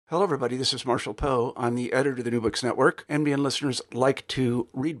Hello, everybody. This is Marshall Poe. I'm the editor of the New Books Network. NBN listeners like to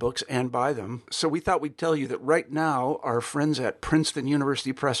read books and buy them. So we thought we'd tell you that right now, our friends at Princeton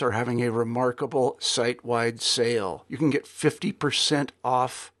University Press are having a remarkable site-wide sale. You can get 50%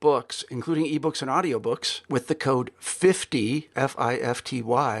 off books, including ebooks and audiobooks, with the code 50,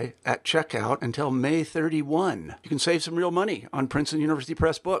 F-I-F-T-Y, at checkout until May 31. You can save some real money on Princeton University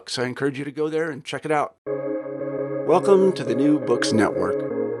Press books. I encourage you to go there and check it out. Welcome to the New Books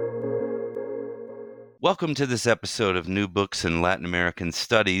Network. Welcome to this episode of New Books in Latin American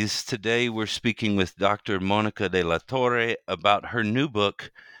Studies. Today we're speaking with Dr. Monica de la Torre about her new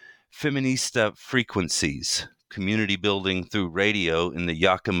book, Feminista Frequencies, Community Building Through Radio in the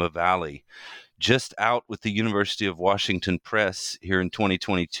Yakima Valley, just out with the University of Washington Press here in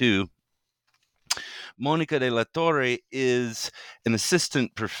 2022. Monica de la Torre is an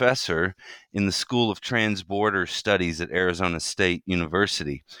assistant professor in the School of Transborder Studies at Arizona State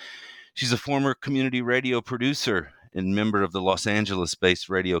University. She's a former community radio producer and member of the Los Angeles-based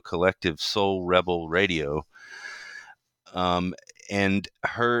radio collective Soul Rebel Radio. And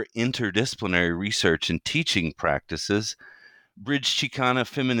her interdisciplinary research and teaching practices bridge Chicana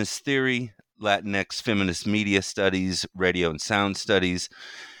feminist theory, Latinx feminist media studies, radio and sound studies,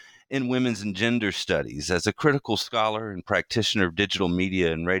 and women's and gender studies. As a critical scholar and practitioner of digital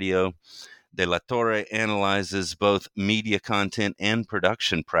media and radio, De la Torre analyzes both media content and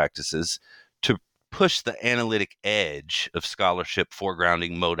production practices to push the analytic edge of scholarship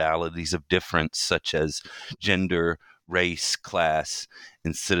foregrounding modalities of difference such as gender, race, class,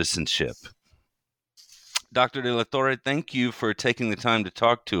 and citizenship. Dr. de la Torre, thank you for taking the time to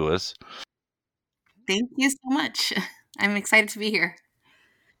talk to us. Thank you so much. I'm excited to be here.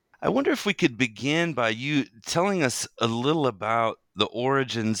 I wonder if we could begin by you telling us a little about the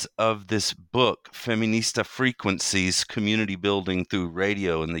origins of this book, Feminista Frequencies, Community Building Through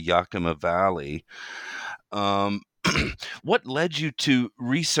Radio in the Yakima Valley. What led you to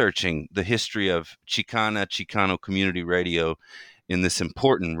researching the history of Chicano community radio in this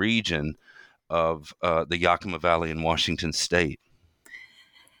important region of the Yakima Valley in Washington State?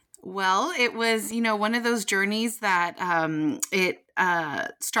 Well, it was, one of those journeys that it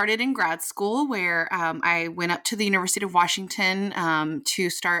started in grad school where I went up to the University of Washington to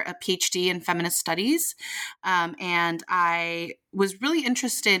start a PhD in feminist studies. And I was really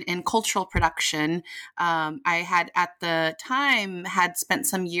interested in cultural production. I had at the time had spent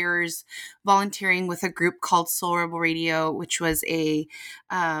some years volunteering with a group called Soul Rebel Radio, which was a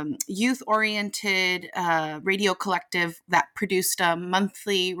youth-oriented radio collective that produced a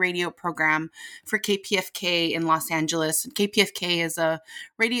monthly radio program for KPFK in Los Angeles. And KPFK is a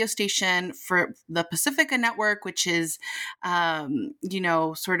radio station for the Pacifica Network, which is,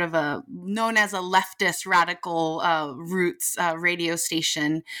 sort of known as a leftist radical roots radio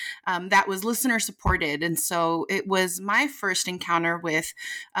station that was listener supported. And so it was my first encounter with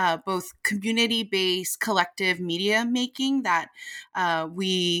both community-based collective media making, that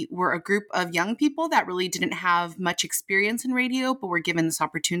we were a group of young people that really didn't have much experience in radio, but were given this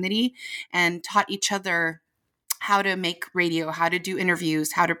opportunity and taught each other how to make radio, how to do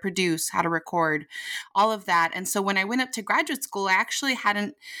interviews, how to produce, how to record, all of that. And so when I went up to graduate school, I actually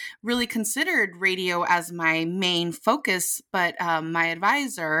hadn't really considered radio as my main focus, but my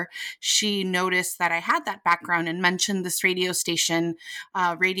advisor, she noticed that I had that background and mentioned this radio station,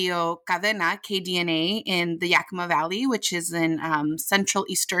 Radio Cadena, KDNA, in the Yakima Valley, which is in central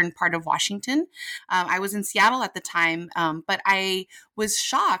eastern part of Washington. I was in Seattle at the time, but I was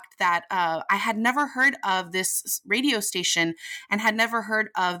shocked that I had never heard of this radio station and had never heard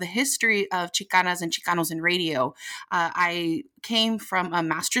of the history of Chicanas and Chicanos in radio. I came from a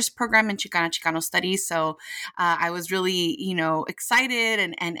master's program in Chicano studies, so I was really,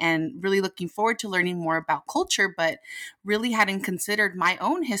 excited and really looking forward to learning more about culture, but really hadn't considered my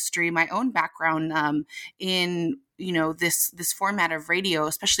own history, my own background in this format of radio,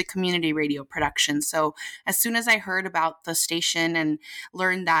 especially community radio production. So as soon as I heard about the station and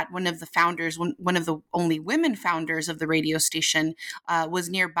learned that one of the founders, one of the only women founders of the radio station was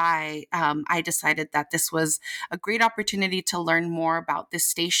nearby, I decided that this was a great opportunity to learn more about this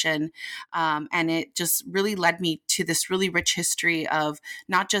station. And it just really led me to this really rich history of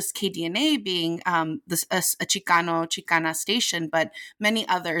not just KDNA being a Chicana station, but many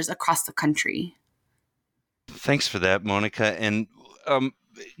others across the country. Thanks for that, Monica. And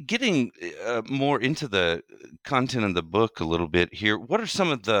getting more into the content of the book a little bit here, what are some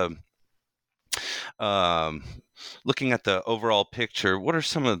of the, looking at the overall picture, what are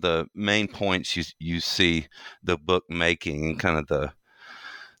some of the main points you see the book making and kind of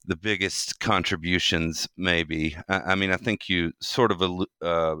the biggest contributions, maybe. I mean, I think you sort of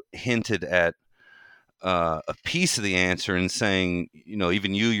hinted at a piece of the answer in saying,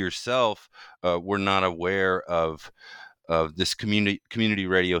 even you yourself were not aware of this community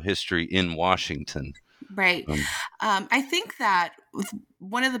radio history in Washington. Right. I think that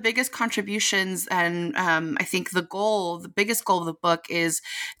one of the biggest contributions, and I think the biggest goal of the book is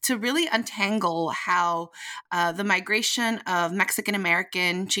to really untangle how the migration of Mexican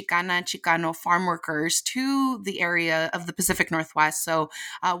American, Chicano farm workers to the area of the Pacific Northwest. So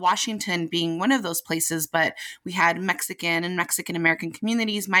Washington being one of those places, but we had Mexican and Mexican American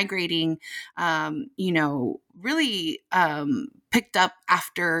communities migrating, really picked up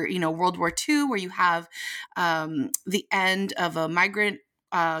after, World War II, where you have the end of a migrant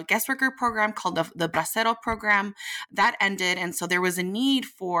guest worker program called the Bracero program that ended. And so there was a need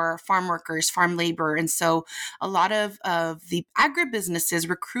for farm workers, farm labor. And so a lot of the agribusinesses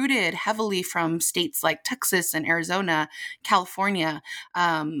recruited heavily from states like Texas and Arizona, California,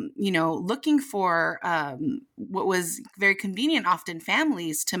 looking for what was very convenient, often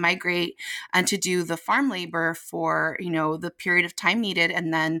families to migrate and to do the farm labor for, the period of time needed.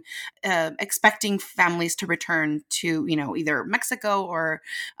 And then expecting families to return to, either Mexico or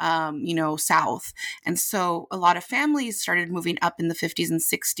south. And so a lot of families started moving up in the 50s and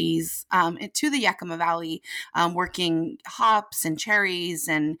 60s to the Yakima Valley, working hops and cherries,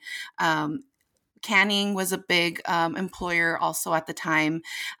 and canning was a big employer also at the time.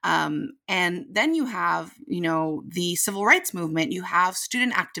 And then you have, the civil rights movement, you have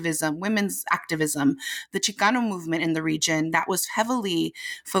student activism, women's activism, the Chicano movement in the region that was heavily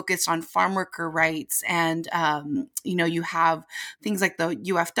focused on farm worker rights. And, you have things like the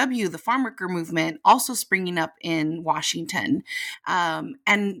UFW, the farm worker movement, also springing up in Washington.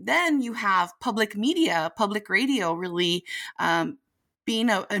 And then you have public media, public radio really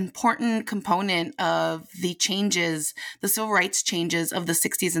being an important component of the civil rights changes of the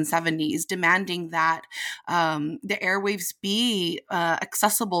 60s and 70s, demanding that the airwaves be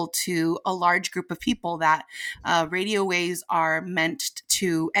accessible to a large group of people, that radio waves are meant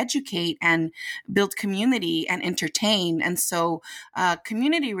to educate and build community and entertain. And so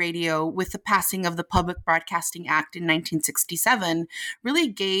community radio, with the passing of the Public Broadcasting Act in 1967, really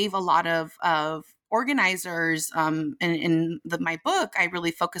gave a lot of organizers, in my book, I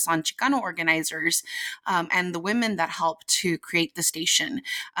really focus on Chicano organizers and the women that helped to create the station.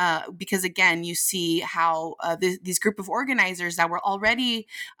 Because again, you see how these group of organizers that were already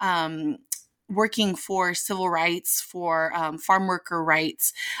working for civil rights, for farm worker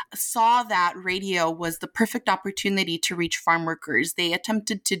rights, saw that radio was the perfect opportunity to reach farm workers. They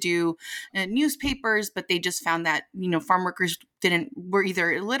attempted to do newspapers, but they just found that, farm workers were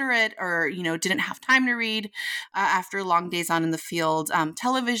either illiterate or, didn't have time to read after long days on in the field.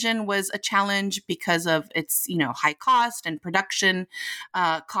 Television was a challenge because of its, high cost and production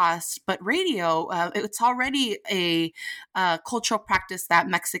cost. But radio, it's already a cultural practice that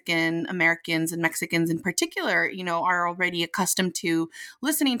Mexican Americans and Mexicans in particular, are already accustomed to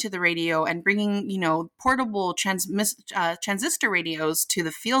listening to the radio and bringing, portable transistor radios to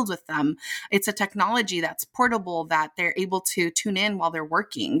the fields with them. It's a technology that's portable that they're able to tune in while they're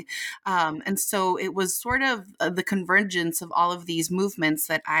working. And so it was sort of the convergence of all of these movements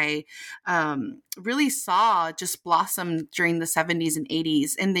that I really saw just blossom during the 70s and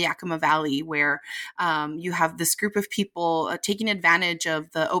 80s in the Yakima Valley, where you have this group of people taking advantage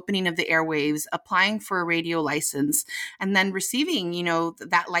of the opening of the airwaves, applying for a radio license, and then receiving,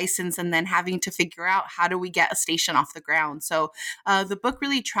 that license, and then having to figure out, how do we get a station off the ground? So the book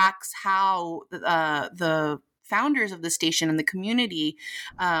really tracks how the founders of the station and the community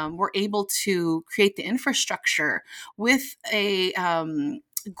were able to create the infrastructure with a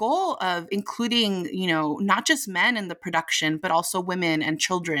goal of including, not just men in the production, but also women and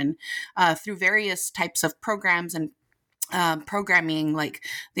children through various types of programs and programming. Like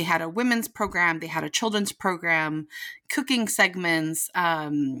they had a women's program, they had a children's program, cooking segments,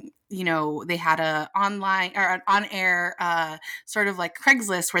 they had a online or an on-air sort of like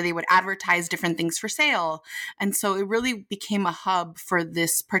Craigslist where they would advertise different things for sale. And so it really became a hub for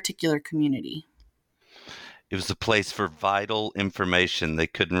this particular community. It was a place for vital information they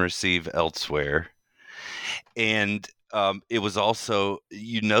couldn't receive elsewhere. And it was also,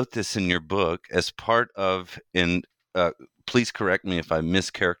 you note this in your book, as part of, and please correct me if I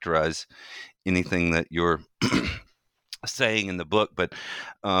mischaracterize anything that you're saying in the book, but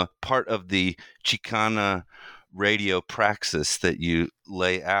part of the Chicana radio praxis that you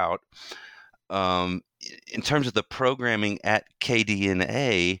lay out in terms of the programming at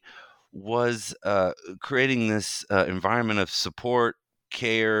KDNA was creating this environment of support,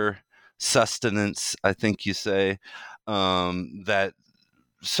 care, sustenance, I think you say, that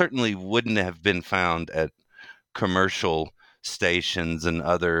certainly wouldn't have been found at commercial stations and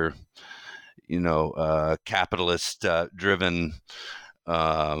other, capitalist driven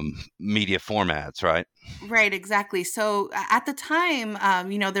media formats, right? Right, exactly. So at the time,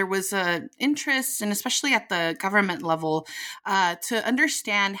 there was a interest, and especially at the government level, to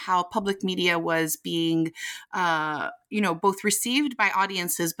understand how public media was being, both received by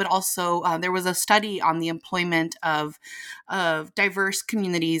audiences, but also there was a study on the employment of diverse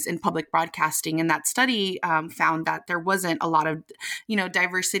communities in public broadcasting, and that study found that there wasn't a lot of,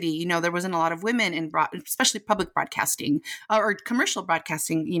 diversity. There wasn't a lot of women in especially public broadcasting or commercial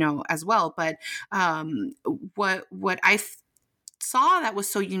broadcasting, as well. But what I saw that was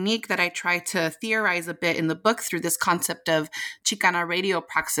so unique that I tried to theorize a bit in the book through this concept of Chicana radio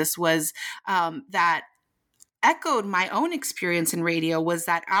praxis was that echoed my own experience in radio was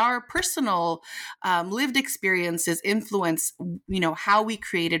that our personal lived experiences influence, how we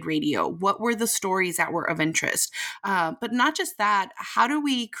created radio. What were the stories that were of interest? But not just that, how do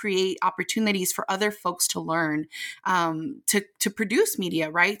we create opportunities for other folks to learn, to produce media,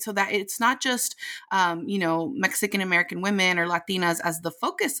 right? So that it's not just, Mexican American women or Latinas as the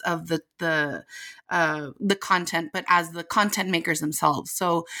focus of the content, but as the content makers themselves.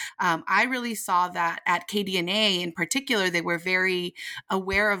 So I really saw that at KDNA in particular, they were very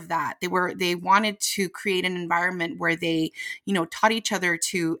aware of that. They wanted to create an environment where they, taught each other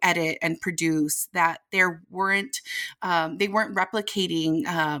to edit and produce, that they weren't replicating,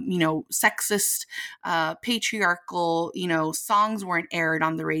 sexist, patriarchal, songs weren't aired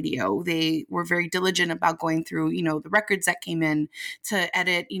on the radio. They were very diligent about going through, the records that came in to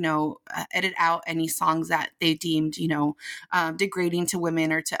edit out any songs that they deemed, degrading to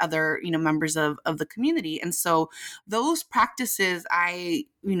women or to other, members of the community. And so those practices, I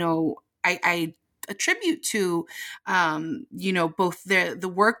attribute to, both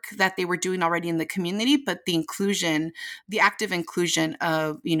the work that they were doing already in the community, but the active inclusion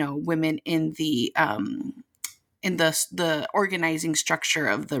of, women in the organizing structure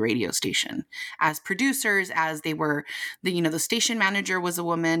of the radio station as producers, as they were the station manager was a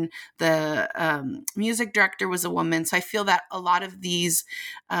woman, the music director was a woman. So I feel that a lot of these,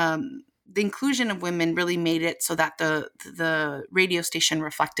 the inclusion of women really made it so that the radio station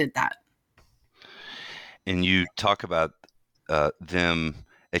reflected that. And you talk about them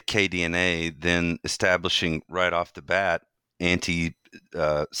at KDNA then establishing right off the bat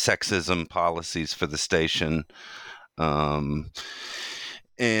anti-sexism policies for the station. And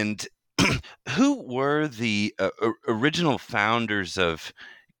who were the original founders of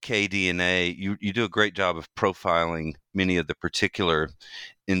KDNA? You do a great job of profiling many of the particular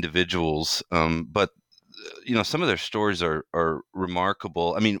individuals, but some of their stories are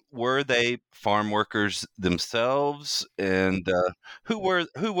remarkable. I mean, were they farm workers themselves, and who were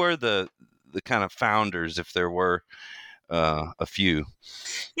the kind of founders, if there were a few?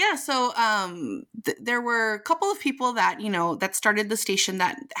 Yeah, so there were a couple of people that that started the station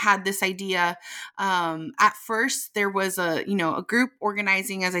that had this idea. At first, there was a group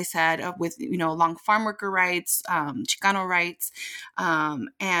organizing, as I said, with along farm worker rights, Chicano rights,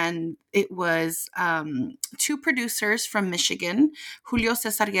 and it was two producers from Michigan, Julio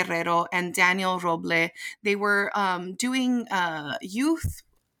Cesar Guerrero and Daniel Roble. They were doing youth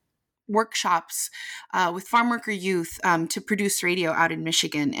workshops with farm worker youth to produce radio out in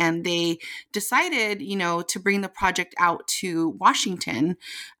Michigan. And they decided, to bring the project out to Washington,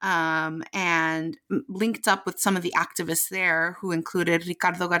 and linked up with some of the activists there, who included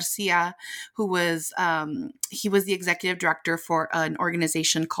Ricardo Garcia, who was, he was the executive director for an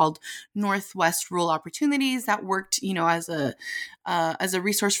organization called Northwest Rural Opportunities that worked, as a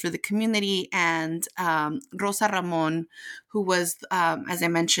resource for the community, and Rosa Ramon, who was, as I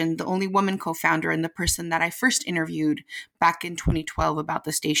mentioned, the only woman co-founder and the person that I first interviewed back in 2012 about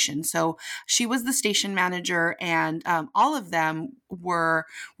the station. So she was the station manager, and all of them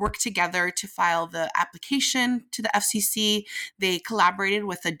worked together to file the application to the FCC. They collaborated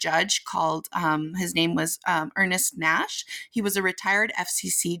with a judge called, his name was Ernest Nash. He was a retired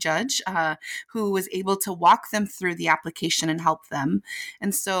FCC judge who was able to walk them through the application and help them.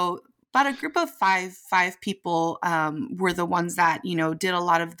 And so about a group of five people were the ones that, did a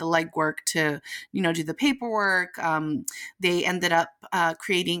lot of the legwork to, do the paperwork. They ended up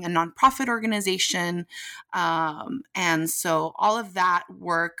creating a nonprofit organization. And so all of that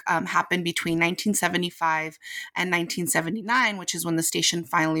work happened between 1975 and 1979, which is when the station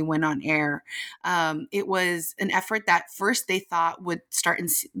finally went on air. It was an effort that first they thought would start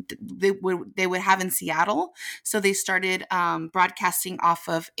they would have in Seattle. So they started broadcasting off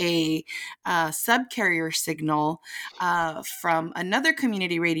of a subcarrier signal from another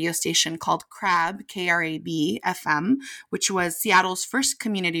community radio station called KRAB, KRAB FM, which was Seattle's first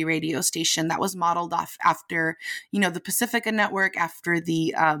community radio station that was modeled off after, the Pacifica Network, after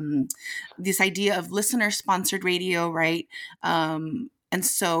the this idea of listener-sponsored radio, right? And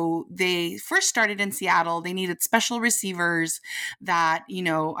so they first started in Seattle. They needed special receivers that,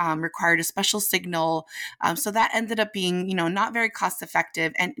 required a special signal. So that ended up being, not very cost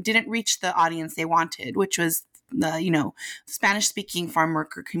effective and didn't reach the audience they wanted, which was the Spanish-speaking farm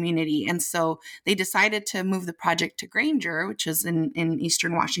worker community. And so they decided to move the project to Granger, which is in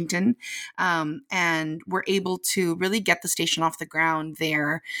Eastern Washington, and were able to really get the station off the ground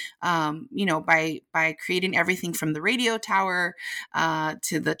there, by creating everything from the radio tower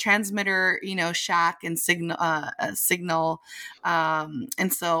to the transmitter, shack and signal.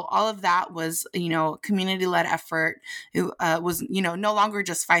 And so all of that was, a community-led effort. It was, no longer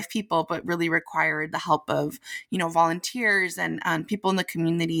just 5 people, but really required the help of volunteers and people in the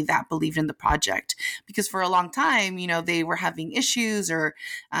community that believed in the project, because for a long time, they were having issues or,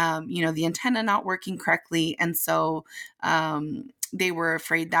 the antenna not working correctly. And so, they were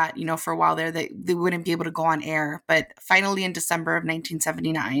afraid that, for a while there, they wouldn't be able to go on air. But finally, in December of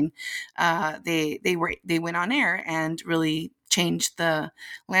 1979, they went on air and really changed the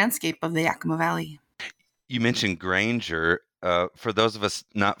landscape of the Yakima Valley. You mentioned Granger. For those of us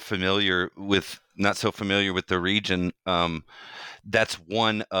not so familiar with the region, that's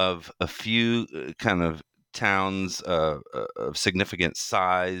one of a few kind of towns of significant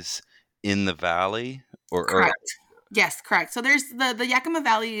size in the valley. Correct. Yes, correct. So there's the Yakima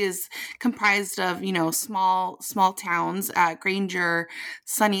Valley is comprised of, small towns, Granger,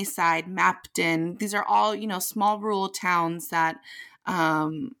 Sunnyside, Mapton. These are all, small rural towns that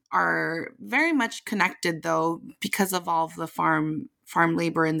are very much connected, though, because of all of the farm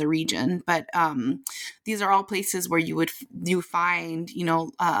labor in the region. But these are all places where you find,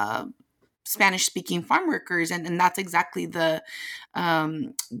 Spanish-speaking farm workers, and that's exactly the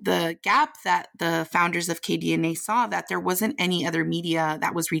gap that the founders of KDNA saw, that there wasn't any other media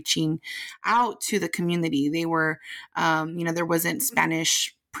that was reaching out to the community. They were, there wasn't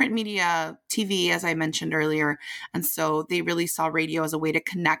Spanish print media, TV, as I mentioned earlier, and so they really saw radio as a way to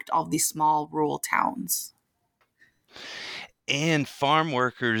connect all these small rural towns. And farm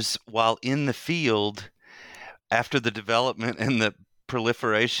workers, while in the field, after the development and the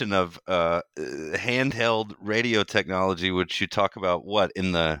proliferation of handheld radio technology, which you talk about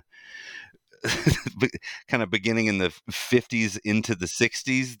in the kind of beginning in the 50s into the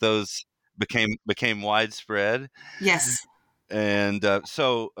 60s, those became widespread. Yes. And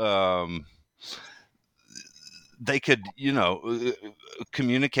so they could,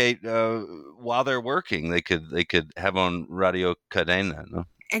 communicate while they're working. They could have on Radio Cadena. No?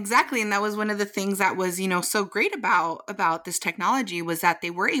 Exactly. And that was one of the things that was, so great about this technology, was that they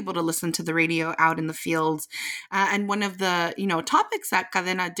were able to listen to the radio out in the fields. And one of the, topics that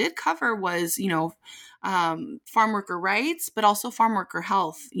Cadena did cover was, farm worker rights, but also farm worker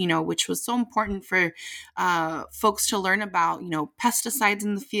health, which was so important for folks to learn about, pesticides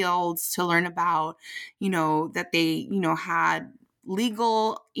in the fields, to learn about, that they, had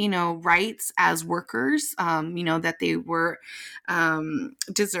legal, rights as workers, that they were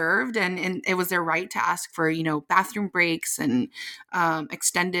deserved, and it was their right to ask for, bathroom breaks and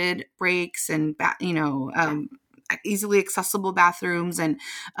extended breaks and, easily accessible bathrooms. And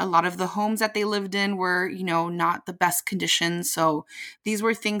a lot of the homes that they lived in were, not the best conditions. So these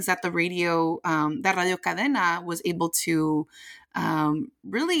were things that the radio, that Radio Cadena was able to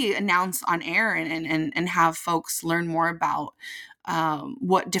really announce on air and have folks learn more about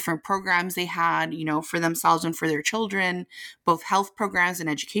what different programs they had, for themselves and for their children, both health programs and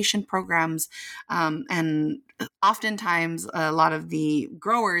education programs. And oftentimes a lot of the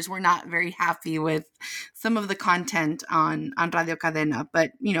growers were not very happy with some of the content on Radio Cadena,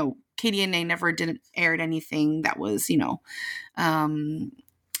 but, KDNA never aired anything that was,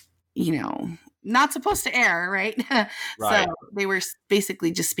 not supposed to air, right? Right. So they were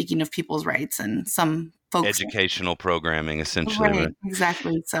basically just speaking of people's rights and some folks. Educational programming, essentially. Right,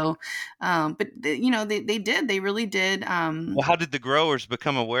 exactly. So, but they really did. Well, how did the growers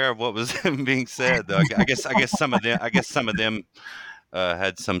become aware of what was being said, though? I guess some of them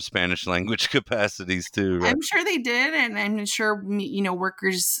had some Spanish language capacities too, right? I'm sure they did, and I'm sure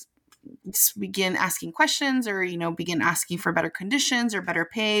workers begin asking questions, or begin asking for better conditions or better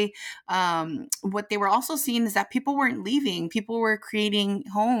pay. What they were also seeing is that people weren't leaving. People were creating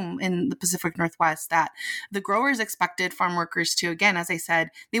home in the Pacific Northwest, that the growers expected farm workers to, again, as I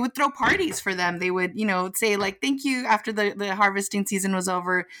said, they would throw parties for them. They would say, like, thank you after the harvesting season was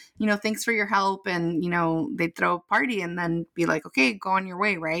over, thanks for your help, and they'd throw a party and then be like, okay, go on your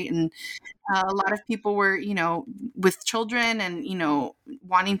way, right? And a lot of people were, with children and,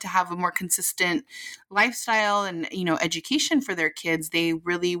 wanting to have a more consistent lifestyle and, education for their kids. They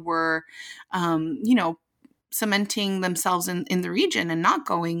really were, cementing themselves in the region and not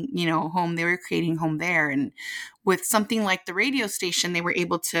going, home. They were creating home there. And with something like the radio station, they were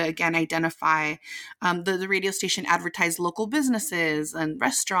able to, again, identify, the radio station advertised local businesses and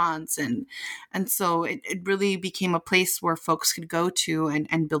restaurants. And so it really became a place where folks could go to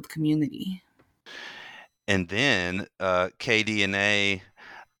and build community. And then KDNA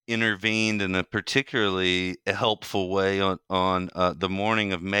intervened in a particularly helpful way on the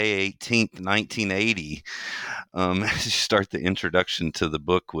morning of May 18th, 1980. As you start the introduction to the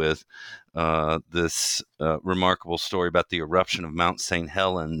book with this remarkable story about the eruption of Mount St.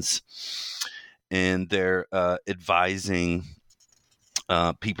 Helens, and they're advising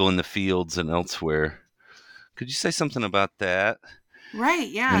people in the fields and elsewhere. Could you say something about that? Right.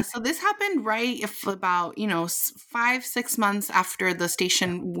 Yeah. So this happened about 5-6 months after the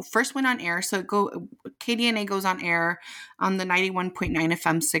station first went on air. So KDNA goes on air on the 91.9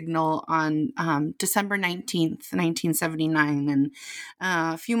 FM signal on December 19th, 1979, and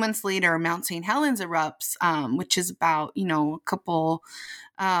a few months later, Mount St. Helens erupts, which is about a couple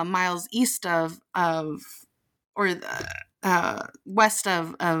miles east of or west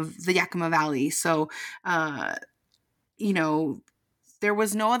of the Yakima Valley. So there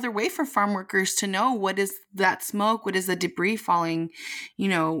was no other way for farm workers to know what is that smoke, what is the debris falling,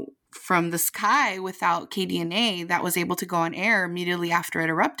 from the sky, without KDNA that was able to go on air immediately after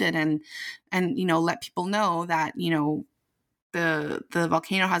it erupted and let people know that, the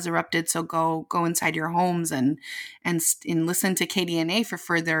volcano has erupted. So go inside your homes and listen to KDNA for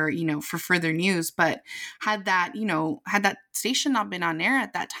further news. But had that station not been on air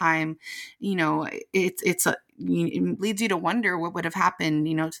at that time, it leads you to wonder what would have happened,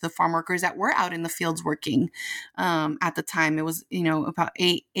 to the farm workers that were out in the fields working at the time. It was, about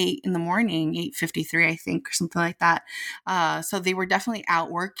 8 in the morning, 8:53, I think, or something like that. So they were definitely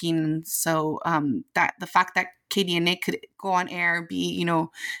out working. So that the fact that KDNA could go on air, be,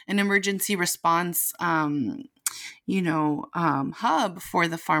 an emergency response, hub for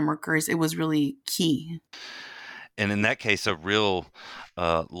the farm workers, it was really key. And in that case, a real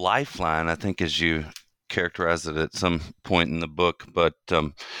lifeline, I think, as you characterize it at some point in the book, but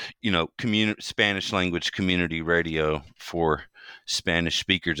Spanish language community radio for Spanish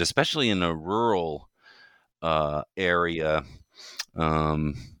speakers, especially in a rural area,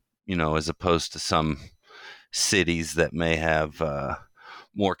 as opposed to some cities that may have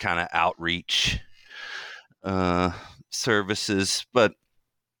more kind of outreach services. But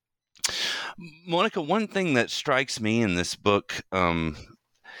Monica, one thing that strikes me in this book,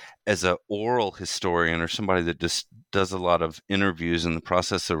 as an oral historian or somebody that just does a lot of interviews in the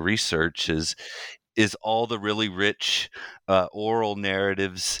process of research, is all the really rich oral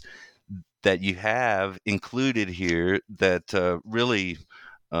narratives that you have included here that really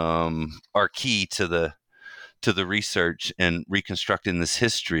are key to the research and reconstructing this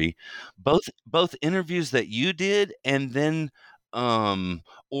history. Both interviews that you did, and then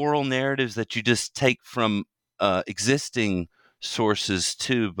oral narratives that you just take from existing sources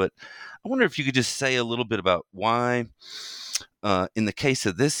too. But I wonder if you could just say a little bit about why, in the case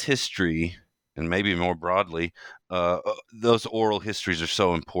of this history, and maybe more broadly, those oral histories are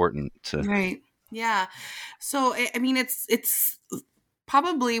so important to. Right. Yeah. So, I mean, it's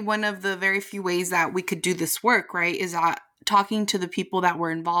probably one of the very few ways that we could do this work, right, is talking to the people that were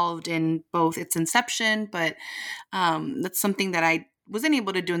involved in both its inception, but that's something that I wasn't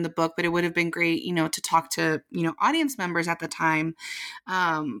able to do in the book, but it would have been great, to talk to, audience members at the time.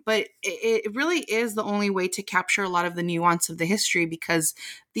 But it really is the only way to capture a lot of the nuance of the history, because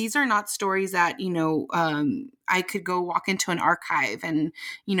these are not stories that, I could go walk into an archive and,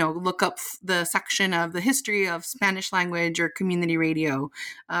 look up the section of the history of Spanish language or community radio,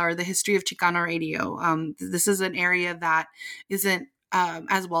 or the history of Chicano radio. This is an area that isn't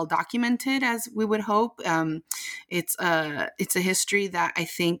as well documented as we would hope. It's a history that I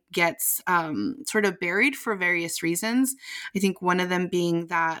think gets sort of buried for various reasons. I think one of them being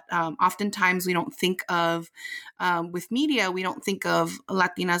that oftentimes we don't think of, with media, we don't think of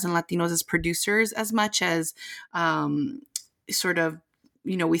Latinas and Latinos as producers as much as sort of,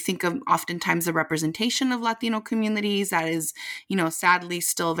 we think of oftentimes the representation of Latino communities that is, sadly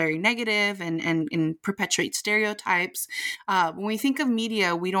still very negative and perpetuates stereotypes. When we think of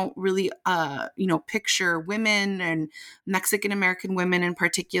media, we don't really, picture women and Mexican American women in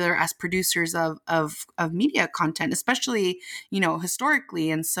particular as producers of media content, especially, historically.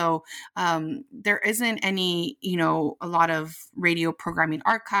 And so there isn't any, a lot of radio programming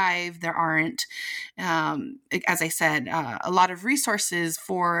archive. There aren't, as I said, a lot of resources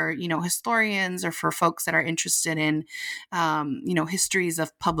for historians or for folks that are interested in histories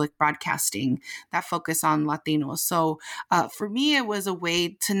of public broadcasting that focus on Latinos. So for me, it was a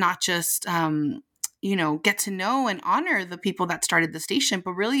way to not just get to know and honor the people that started the station,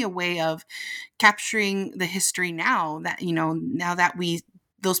 but really a way of capturing the history now that now that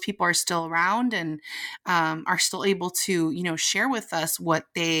those people are still around and are still able to, share with us what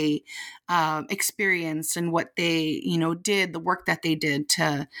they experienced and what they, did, the work that they did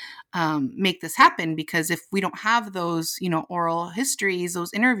to make this happen. Because if we don't have those, oral histories,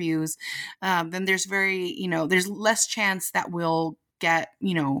 those interviews, then there's there's less chance that we'll get,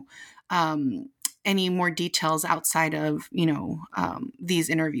 any more details outside of these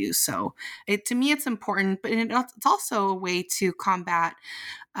interviews. So to me it's important, but it's also a way to combat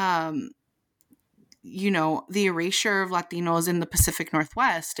the erasure of Latinos in the Pacific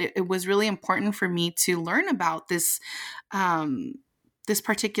Northwest. It was really important for me to learn about this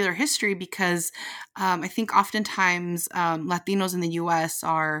particular history because I think oftentimes Latinos in the U.S.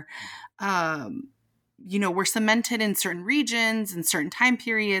 are we're cemented in certain regions and certain time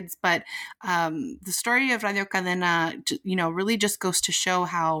periods, but the story of Radio Cadena, really just goes to show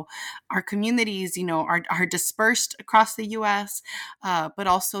how our communities, are dispersed across the U.S., but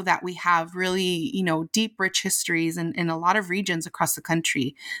also that we have really, deep, rich histories in a lot of regions across the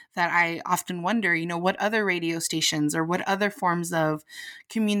country that I often wonder, what other radio stations or what other forms of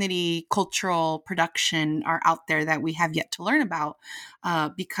community cultural production are out there that we have yet to learn about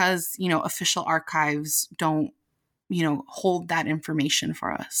because, official archives don't, hold that information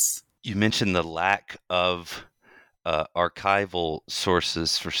for us. You mentioned the lack of archival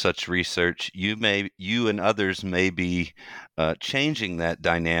sources for such research. You and others may be changing that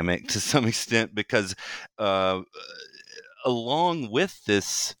dynamic to some extent because along with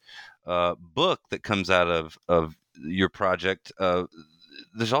this book that comes out of your project,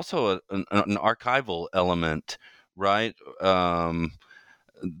 there's also an archival element, right?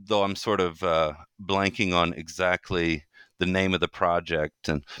 Though I'm sort of blanking on exactly the name of the project.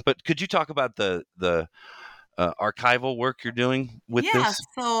 But could you talk about the archival work you're doing with this? Yeah,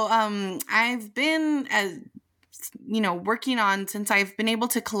 so I've been working on, since I've been able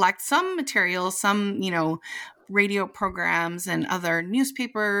to collect some materials, some radio programs and other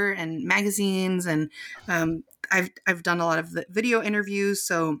newspaper and magazines, and I've done a lot of the video interviews.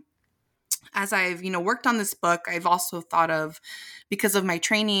 So as I've, worked on this book, I've also thought of, because of my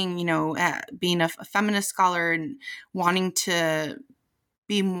training, being a feminist scholar and wanting to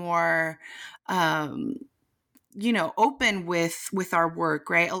be more, open with our work,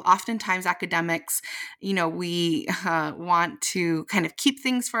 right? Oftentimes academics, we want to kind of keep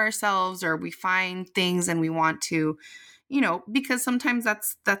things for ourselves, or we find things and we want to, because sometimes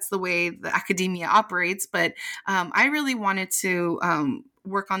that's the way the academia operates. But I really wanted to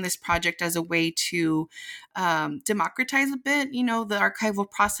work on this project as a way to democratize a bit, the archival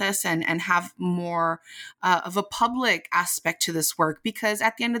process and have more of a public aspect to this work. Because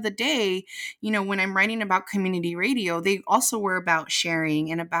at the end of the day, when I'm writing about community radio, they also were about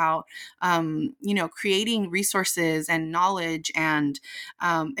sharing and about, creating resources and knowledge. And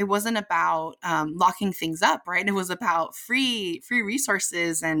it wasn't about locking things up, right? It was about free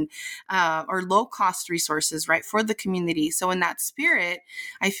resources and or low cost resources, right, for the community. So in that spirit,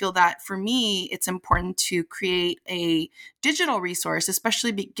 I feel that for me, it's important to create a digital resource,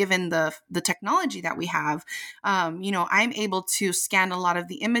 especially given the technology that we have. I'm able to scan a lot of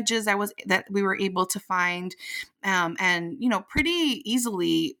the images that we were able to find and pretty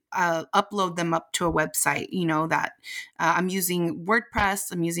easily upload them up to a website. That I'm using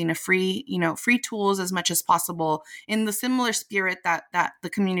WordPress. I'm using a free tools as much as possible in the similar spirit that the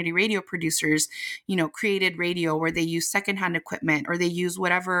community radio producers created radio, where they use secondhand equipment or they use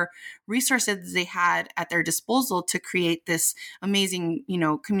whatever resources they had at their disposal to create this amazing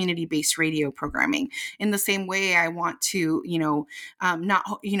community-based radio programming. In the same way, I want to not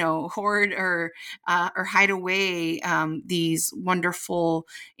hoard or hide away these wonderful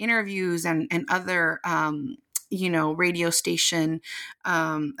interviews and other radio station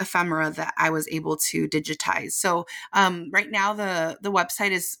ephemera that I was able to digitize. So right now the website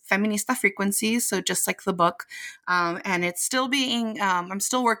is Feminista Frequencies, so just like the book, and it's still being I'm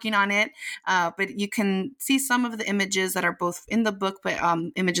still working on it, but you can see some of the images that are both in the book, but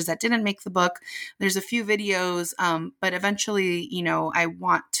images that didn't make the book. There's a few videos, but eventually I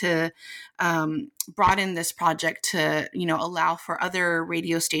want to broaden this project to allow for other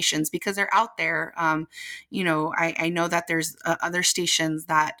radio stations, because they're out there. I know that there's other stations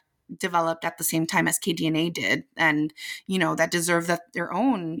that developed at the same time as KDNA did, and that deserve their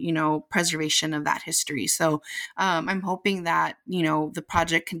own preservation of that history. So I'm hoping that the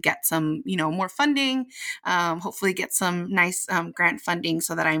project can get some more funding, hopefully get some nice grant funding,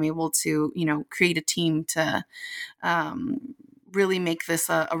 so that I'm able to create a team to really make this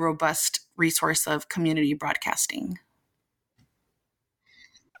a robust resource of community broadcasting.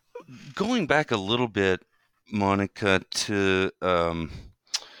 Going back a little bit, Monica, to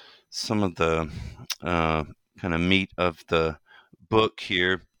some of the kind of meat of the book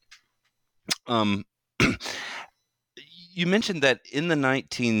here. You mentioned that in the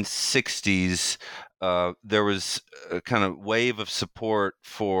 1960s, there was a kind of wave of support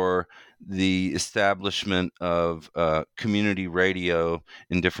for the establishment of community radio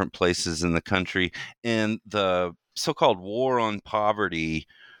in different places in the country, and the so-called War on Poverty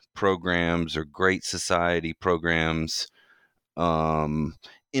programs or Great Society programs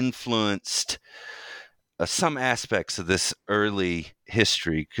influenced some aspects of this early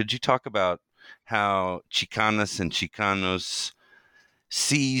history. Could you talk about how Chicanas and Chicanos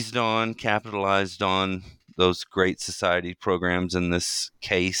capitalized on those Great Society programs in this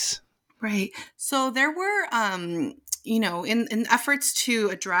case? Right. So there were, in efforts to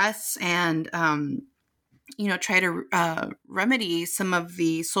address and, try to remedy some of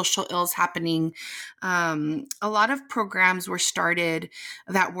the social ills happening. A lot of programs were started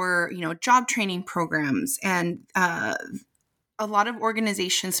that were, job training programs, and a lot of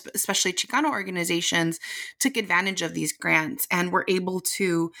organizations, especially Chicano organizations, took advantage of these grants and were able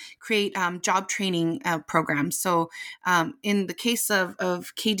to create job training programs. So in the case of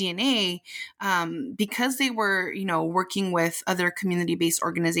KDNA, because they were, working with other community-based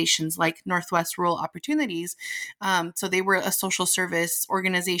organizations like Northwest Rural Opportunities, so they were a social service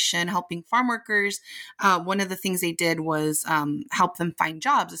organization helping farm workers. One of the things they did was help them find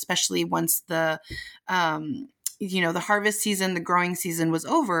jobs, especially once the harvest season, the growing season was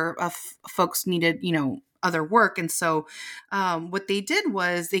over, folks needed, other work. And so what they did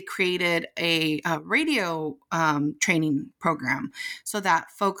was they created a radio training program so that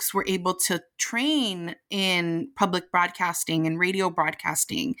folks were able to train in public broadcasting and radio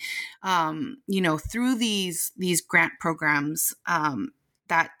broadcasting, through these grant programs,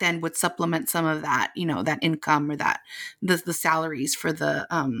 that then would supplement some of that, that income or that the salaries for the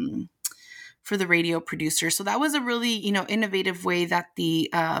radio producer. So that was a really, innovative way that the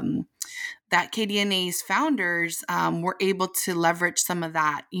that KDNA's founders were able to leverage some of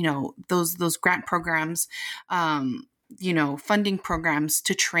that, those grant programs, funding programs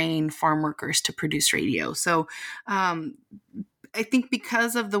to train farm workers to produce radio. So I think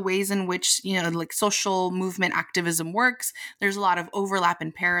because of the ways in which, like social movement activism works, there's a lot of overlap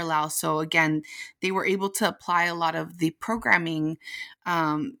and parallel. So again, they were able to apply a lot of the programming,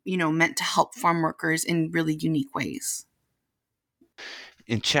 meant to help farm workers in really unique ways.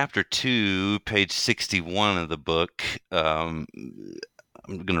 In chapter 2, page 61 of the book, I'm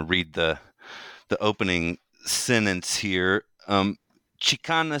going to read the opening sentence here.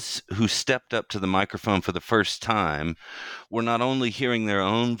 Chicanas who stepped up to the microphone for the first time were not only hearing their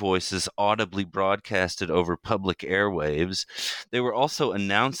own voices audibly broadcasted over public airwaves, they were also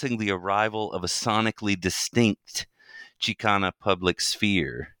announcing the arrival of a sonically distinct Chicana public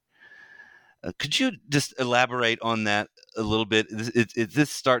sphere. Could you just elaborate on that a little bit? This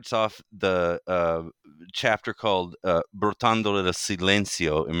starts off the chapter called Brotando del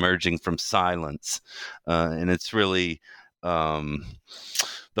Silencio, Emerging from Silence. And it's really the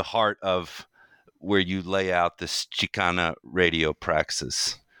heart of where you lay out this Chicana radio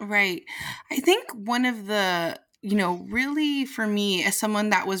praxis. Right. I think one of the really for me, as someone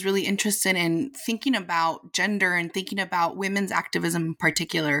that was really interested in thinking about gender and thinking about women's activism in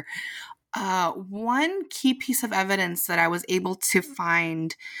particular, one key piece of evidence that I was able to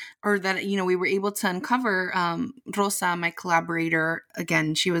find, or that, we were able to uncover, Rosa, my collaborator,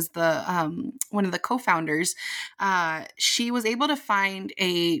 again, she was the one of the co-founders, she was able to find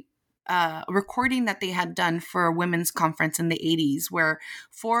a recording that they had done for a women's conference in the 80s, where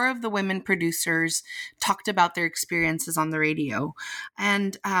 4 of the women producers talked about their experiences on the radio.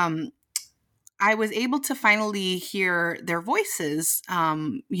 And I was able to finally hear their voices,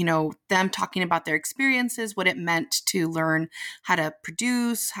 them talking about their experiences, what it meant to learn how to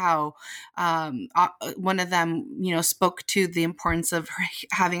produce, how one of them, spoke to the importance of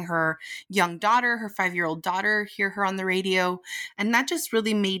having her young daughter, her 5-year-old daughter, hear her on the radio. And that just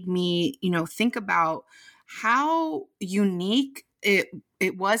really made me, think about how unique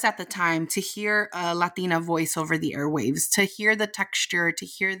it was at the time to hear a Latina voice over the airwaves, to hear the texture, to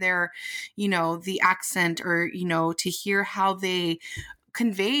hear their, the accent, or, to hear how they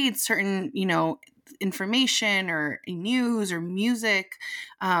conveyed certain, information or news or music.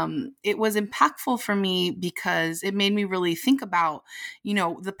 It was impactful for me because it made me really think about,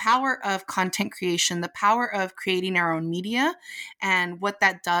 the power of content creation, the power of creating our own media, and what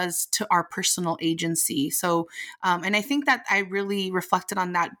that does to our personal agency. So, and I think that I really reflected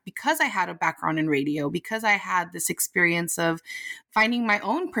on that because I had a background in radio, because I had this experience of finding my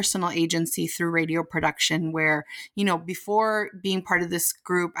own personal agency through radio production, where, before being part of this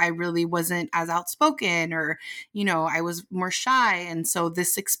group, I really wasn't as outspoken, or, I was more shy. And so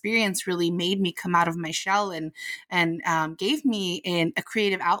this experience really made me come out of my shell and gave me a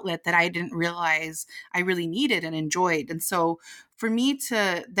creative outlet that I didn't realize I really needed and enjoyed. And so for me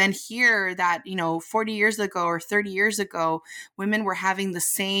to then hear that, 40 years ago or 30 years ago, women were having the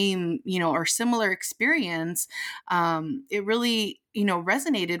same, or similar experience, it really,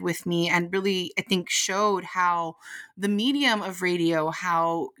 resonated with me, and really, I think, showed how the medium of radio,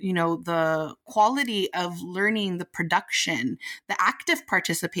 how, the quality of learning, the production, the active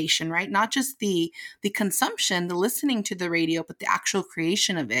participation, right? Not just the consumption, the listening to the radio, but the actual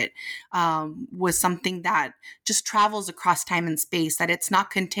creation of it, was something that just travels across time and space, that it's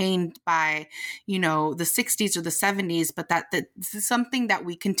not contained by, the 60s or the 70s, but that this is something that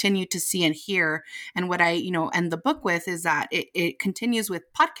we continue to see and hear. And what I, end the book with is that it continues with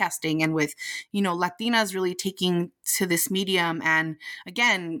podcasting, and with, Latinas really taking to this medium and,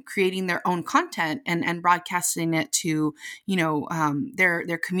 again, creating their own content and broadcasting it to,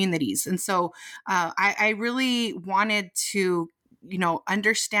 their communities. And so I really wanted to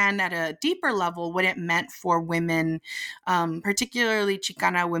understand at a deeper level what it meant for women, particularly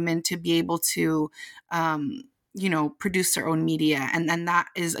Chicana women, to be able to, produce their own media. And then that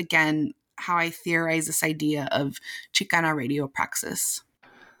is, again, how I theorize this idea of Chicana radio praxis.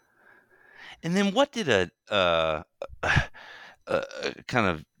 And then what did a kind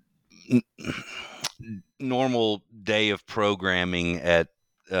of normal day of programming at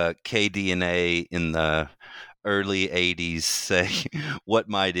KDNA in the early 80s say? What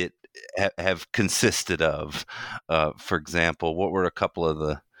might it have consisted of? For example, what were a couple of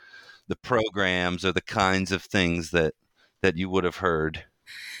the programs or the kinds of things that you would have heard?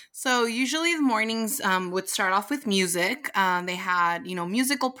 So usually the mornings would start off with music. They had,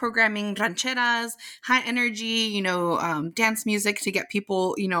 musical programming, rancheras, high energy, dance music to get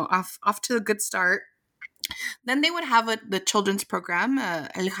people, off to a good start. Then they would have the children's program,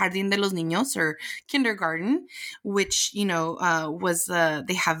 El Jardín de los Niños, or kindergarten, which, was,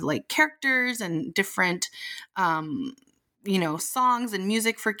 they have like characters and different, songs and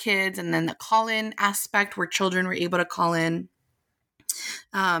music for kids. And then the call-in aspect where children were able to call in.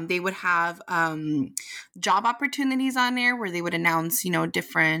 They would have job opportunities on there where they would announce,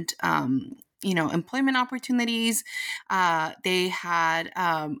 different, employment opportunities. They had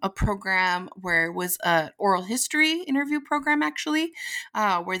a program where it was an oral history interview program, actually,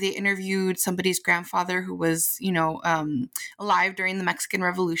 where they interviewed somebody's grandfather who was, alive during the Mexican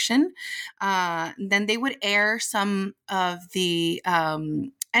Revolution. Then they would air some of the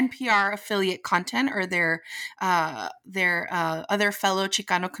NPR affiliate content, or their other fellow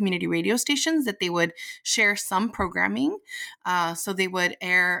Chicano community radio stations, that they would share some programming. So they would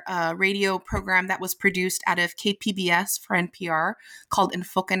air a radio program that was produced out of KPBS for NPR called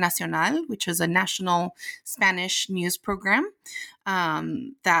Enfoque Nacional, which was a national Spanish news program.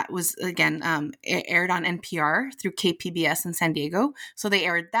 That was, again, aired on NPR through KPBS in San Diego. So they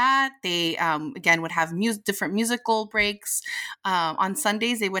aired that. They, again, would have different musical breaks. On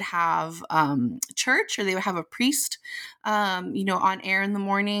Sundays, they would have church, or they would have a priest on air in the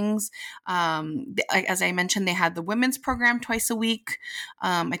mornings. As I mentioned, they had the women's program twice a week.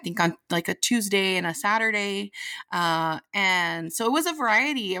 I think on like a Tuesday and a Saturday. And so it was a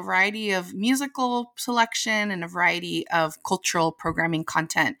variety of musical selection and a variety of cultural programming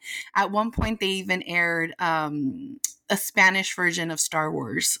content. At one point, they even aired a Spanish version of Star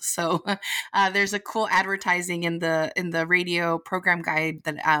Wars. So there's a cool advertising in the radio program guide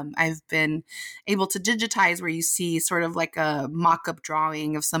that I've been able to digitize, where you see sort of like a mock-up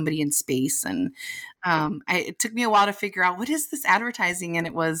drawing of somebody in space. And it took me a while to figure out what is this advertising, and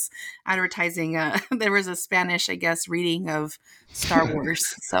it was advertising. There was a Spanish, I guess, reading of Star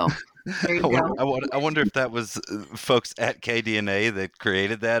Wars. So. There you go. I wonder if that was folks at KDNA that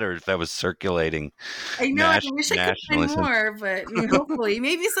created that, or if that was circulating. I know. I wish I could find more, but hopefully,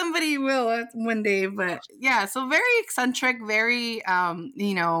 maybe somebody will one day. But yeah, so very eccentric, very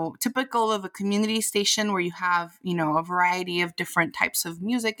typical of a community station where you have a variety of different types of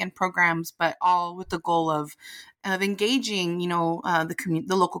music and programs, but all with the goal of engaging the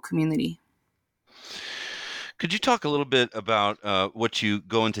local community. Could you talk a little bit about what you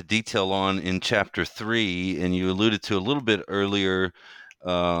go into detail on in Chapter 3, and you alluded to a little bit earlier,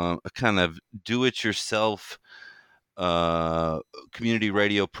 a kind of do-it-yourself community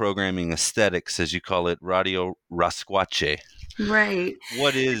radio programming aesthetics, as you call it, Radio Rascuache. Right.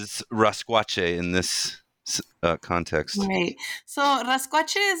 What is Rascuache in this context? Right. So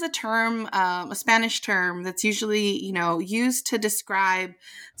rascuache is a term, a Spanish term that's usually, used to describe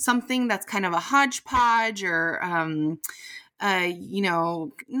something that's kind of a hodgepodge or,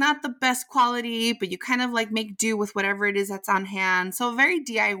 not the best quality, but you kind of like make do with whatever it is that's on hand. So a very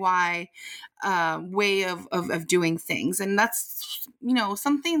DIY way of doing things. And that's,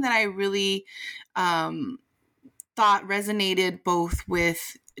 something that I really thought resonated both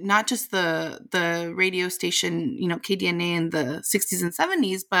with not just the radio station, KDNA in the 60s and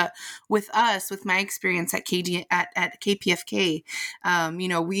 70s, but with us, with my experience at KPFK.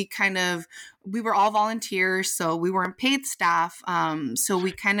 We were all volunteers, so we weren't paid staff. So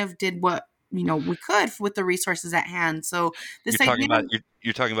we kind of did what we could with the resources at hand. So this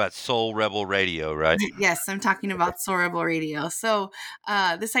you're talking about Soul Rebel Radio, right? Yes, I'm talking about Soul Rebel Radio. So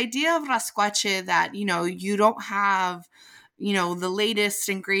this idea of rascuache, that you don't have the latest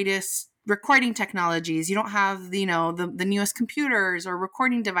and greatest recording technologies. You don't have the newest computers or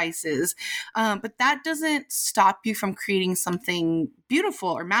recording devices, but that doesn't stop you from creating something beautiful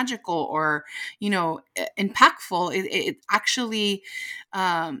or magical or impactful. It actually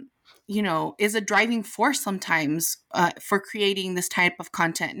is a driving force sometimes for creating this type of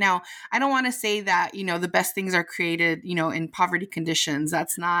content. Now, I don't want to say that, the best things are created, in poverty conditions.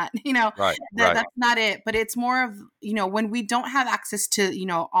 That's not, that's not it. But it's more of, when we don't have access to,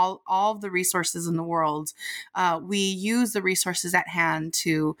 all of the resources in the world, we use the resources at hand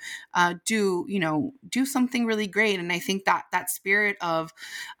to do something really great. And I think that spirit of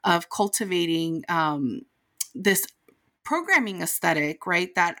cultivating this programming aesthetic,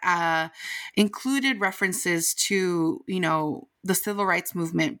 right, that included references to, the civil rights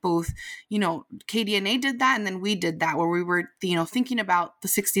movement. Both, KDNA did that, and then we did that, where we were, thinking about the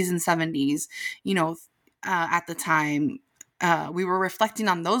 60s and 70s, at the time. We were reflecting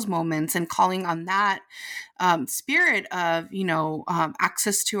on those moments and calling on that spirit of,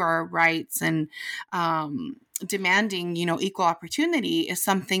 access to our rights and demanding, equal opportunity is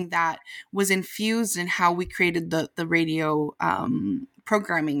something that was infused in how we created the radio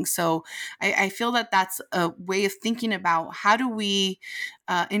programming. So I feel that that's a way of thinking about how do we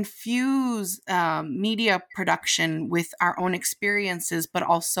infuse media production with our own experiences, but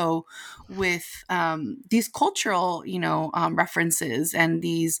also with these cultural, references and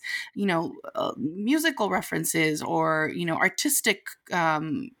these, musical references or, artistic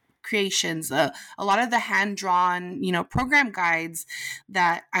creations. A lot of the hand-drawn, program guides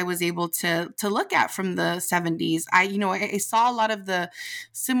that I was able to look at from the 70s. I saw a lot of the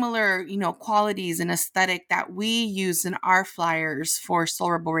similar, qualities and aesthetic that we use in our flyers for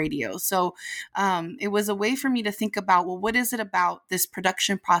Soul Rebel Radio. So it was a way for me to think about, well, what is it about this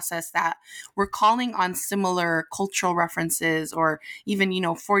production process that we're calling on similar cultural references, or even,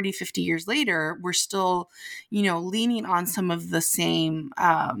 40, 50 years later, we're still, leaning on some of the same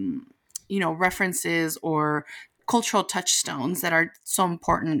references or cultural touchstones that are so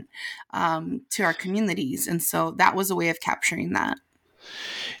important to our communities. And so that was a way of capturing that.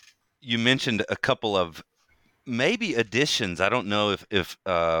 You mentioned a couple of maybe additions. I don't know if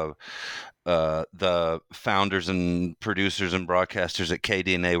the founders and producers and broadcasters at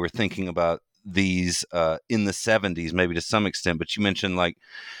KDNA were thinking about these in the 70s, maybe to some extent, but you mentioned like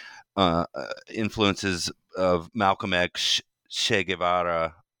influences of Malcolm X, Che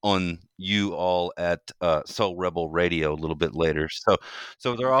Guevara on you all at Soul Rebel Radio a little bit later. So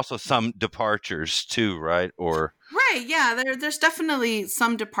there are also some departures too, right? Or Right, yeah, there's definitely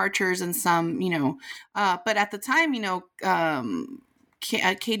some departures and some, but at the time,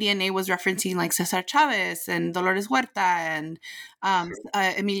 KDNA was referencing like Cesar Chavez and Dolores Huerta and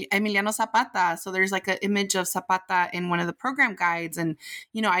Emiliano Zapata. So there's like an image of Zapata in one of the program guides. And,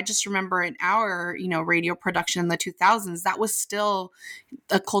 I just remember in our, radio production in the 2000s, that was still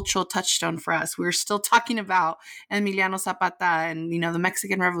a cultural touchstone for us. We were still talking about Emiliano Zapata and, the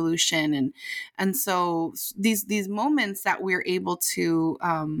Mexican Revolution. And so these moments that we're able to,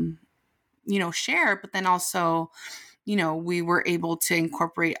 share, but then also, we were able to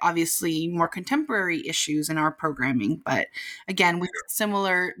incorporate obviously more contemporary issues in our programming, but again, with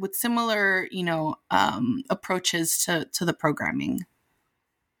similar, approaches to the programming.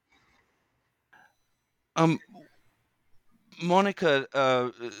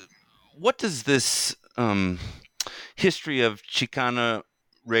 Monica, what does this history of Chicana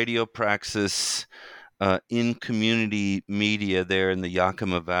radio praxis in community media there in the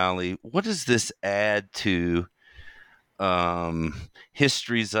Yakima Valley, what does this add to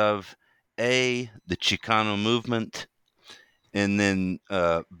histories of A, the Chicano movement, and then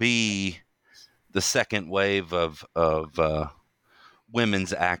B, the second wave of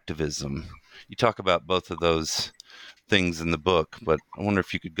women's activism? You talk about both of those things in the book, but I wonder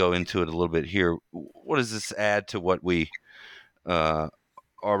if you could go into it a little bit here. What does this add to what we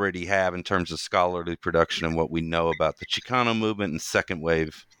already have in terms of scholarly production and what we know about the Chicano movement and second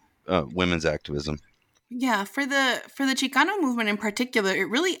wave women's activism? Yeah, for the Chicano movement in particular, it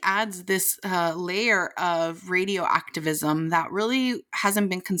really adds this layer of radio activism that really hasn't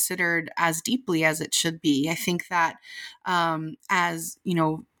been considered as deeply as it should be. I think that as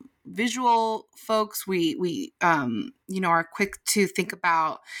visual folks, we are quick to think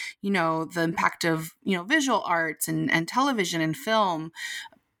about the impact of visual arts and television and film.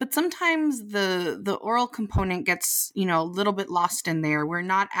 But sometimes the oral component gets, a little bit lost in there. We're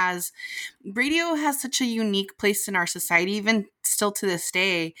not as, radio has such a unique place in our society, even still to this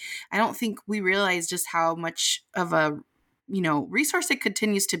day. I don't think we realize just how much of a, resource it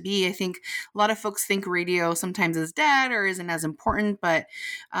continues to be. I think a lot of folks think radio sometimes is dead or isn't as important, but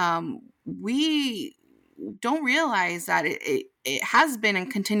we don't realize that it has been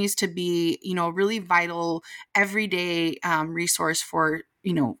and continues to be, a really vital everyday resource for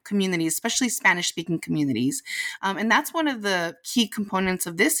communities, especially Spanish-speaking communities. And that's one of the key components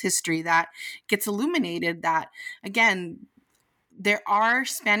of this history that gets illuminated, that, again, there are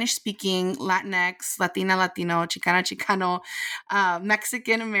Spanish-speaking Latinx, Latina, Latino, Chicana, Chicano,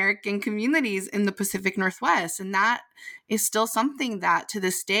 Mexican-American communities in the Pacific Northwest. And that is still something that to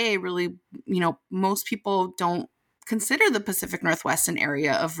this day, really, most people don't consider the Pacific Northwest an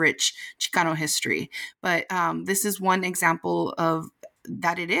area of rich Chicano history. But this is one example of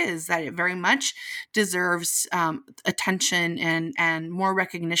that it very much deserves attention and more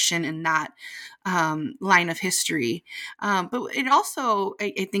recognition in that line of history. But it also,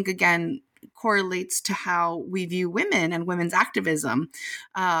 I think, again, correlates to how we view women and women's activism.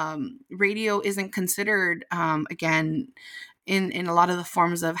 Radio isn't considered, again, in a lot of the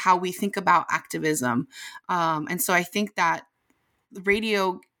forms of how we think about activism. And so I think that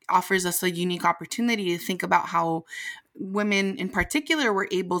radio offers us a unique opportunity to think about how women in particular were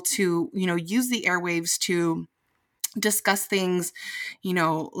able to, use the airwaves to discuss things,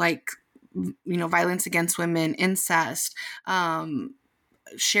 like, violence against women, incest,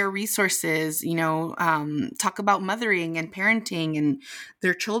 share resources, talk about mothering and parenting and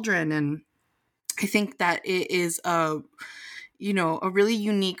their children. And I think that it is a really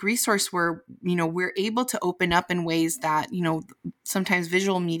unique resource where, we're able to open up in ways that, sometimes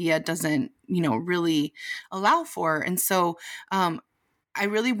visual media doesn't, really allow for. And so I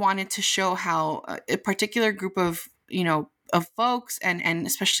really wanted to show how a particular group of, of folks and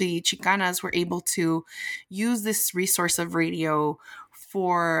especially Chicanas were able to use this resource of radio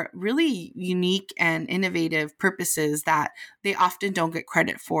for really unique and innovative purposes that they often don't get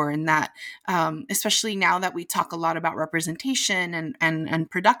credit for. And that, especially now that we talk a lot about representation and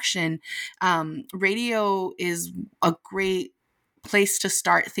production, radio is a great place to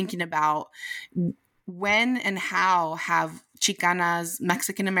start thinking about when and how have Chicanas,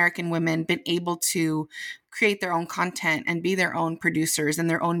 Mexican-American women, been able to create their own content and be their own producers and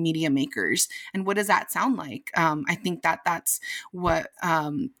their own media makers. And what does that sound like? I think that that's what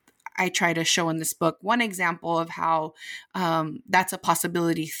I try to show in this book. One example of how that's a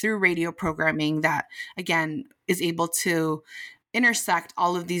possibility through radio programming that, again, is able to intersect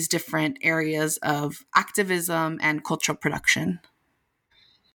all of these different areas of activism and cultural production.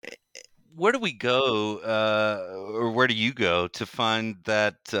 Where do we go, or where do you go to find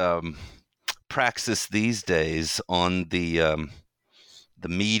that praxis these days on the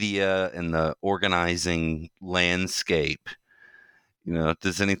media and the organizing landscape?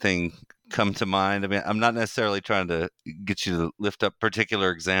 Does anything come to mind? I mean, I'm not necessarily trying to get you to lift up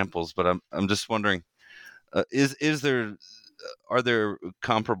particular examples, but I'm just wondering, are there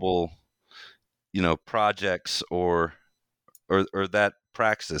comparable, projects or that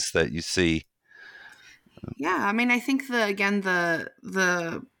praxis that you see? Yeah, I mean, I think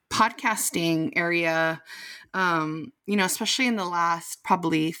the podcasting area, especially in the last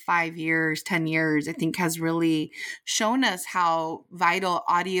probably 5 years, 10 years, I think has really shown us how vital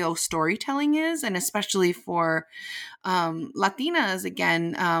audio storytelling is, and especially for Latinas.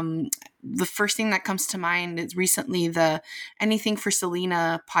 Again, the first thing that comes to mind is recently the Anything for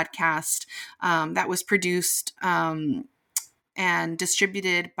Selena podcast that was produced and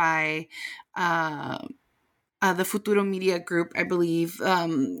distributed by the Futuro Media Group, I believe.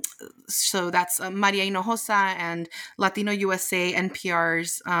 So that's Maria Hinojosa and Latino USA,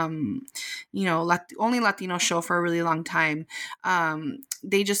 NPR's, only Latino show for a really long time.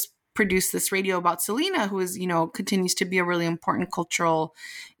 They just produced this radio about Selena, who is, continues to be a really important cultural,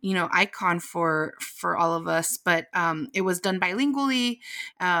 icon for all of us. But it was done bilingually.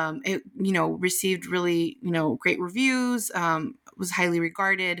 It, received really, great reviews. Was highly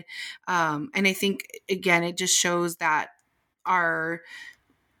regarded. And I think, again, it just shows that our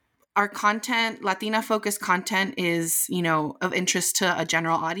content, Latina focused content, is, of interest to a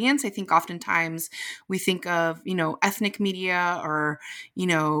general audience. I think oftentimes we think of, ethnic media or,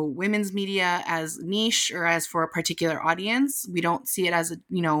 women's media as niche or as for a particular audience. We don't see it as a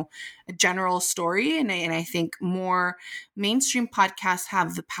general story. And I think more mainstream podcasts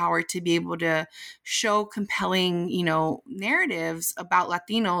have the power to be able to show compelling, narratives about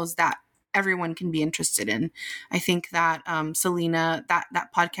Latinos that everyone can be interested in. I think that Selena, that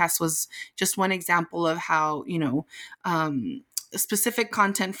podcast was just one example of how, specific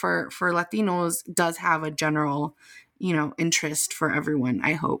content for Latinos does have a general, interest for everyone,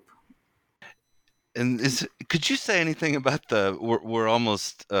 I hope. And could you say anything about we're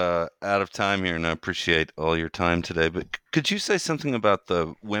almost out of time here, and I appreciate all your time today, but could you say something about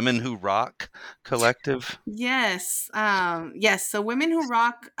the Women Who Rock collective? Yes. So Women Who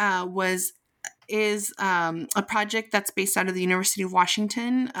Rock is a project that's based out of the University of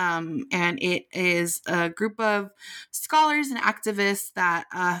Washington, and it is a group of scholars and activists that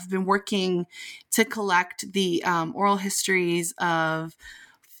have been working to collect the oral histories of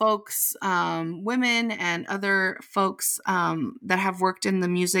folks, women and other folks that have worked in the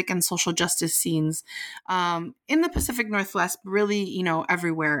music and social justice scenes in the Pacific Northwest, really,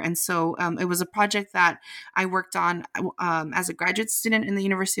 everywhere. And so it was a project that I worked on as a graduate student in the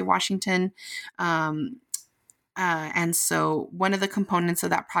University of Washington. And so one of the components of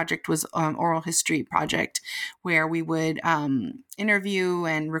that project was oral history project, where we would interview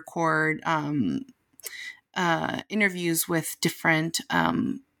and record interviews with different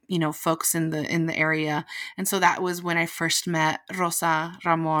folks in the area. And so that was when I first met Rosa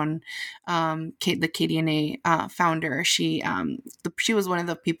Ramon, the KDNA founder. She was one of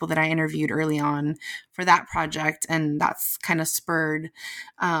the people that I interviewed early on for that project, and that's kind of spurred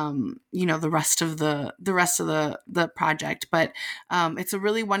the rest of the project. But it's a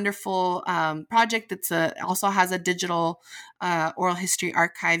really wonderful project. Also has a digital oral history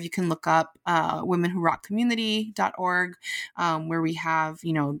archive. You can look up womenwhorockcommunity.org, where we have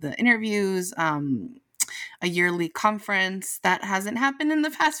the interviews, a yearly conference that hasn't happened in the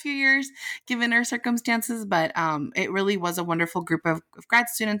past few years given our circumstances, but it really was a wonderful group of grad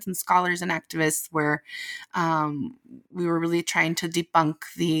students and scholars and activists where we were really trying to debunk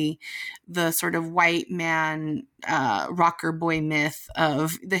the sort of white man rocker boy myth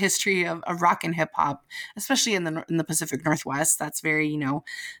of the history of rock and hip hop, especially in the Pacific Northwest. That's very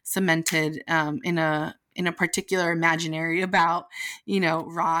cemented in a particular imaginary about,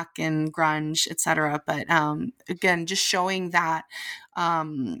 rock and grunge, etc. But again, just showing that, a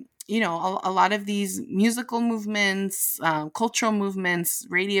lot of these musical movements, cultural movements,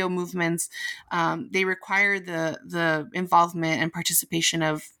 radio movements, they require the involvement and participation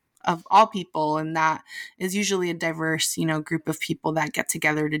of all people, and that is usually a diverse, group of people that get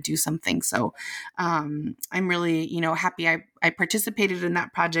together to do something. So I'm really, happy I participated in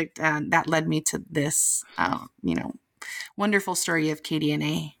that project, and that led me to this, wonderful story of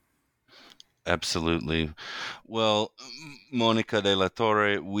KDNA. Absolutely. Well, Monica de la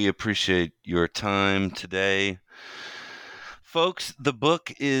Torre, we appreciate your time today. Folks, the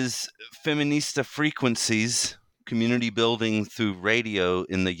book is Feminista Frequencies, Community Building Through Radio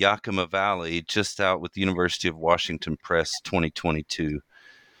in the Yakima Valley, just out with the University of Washington Press 2022.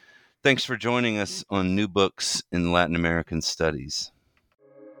 Thanks for joining us on New Books in Latin American Studies.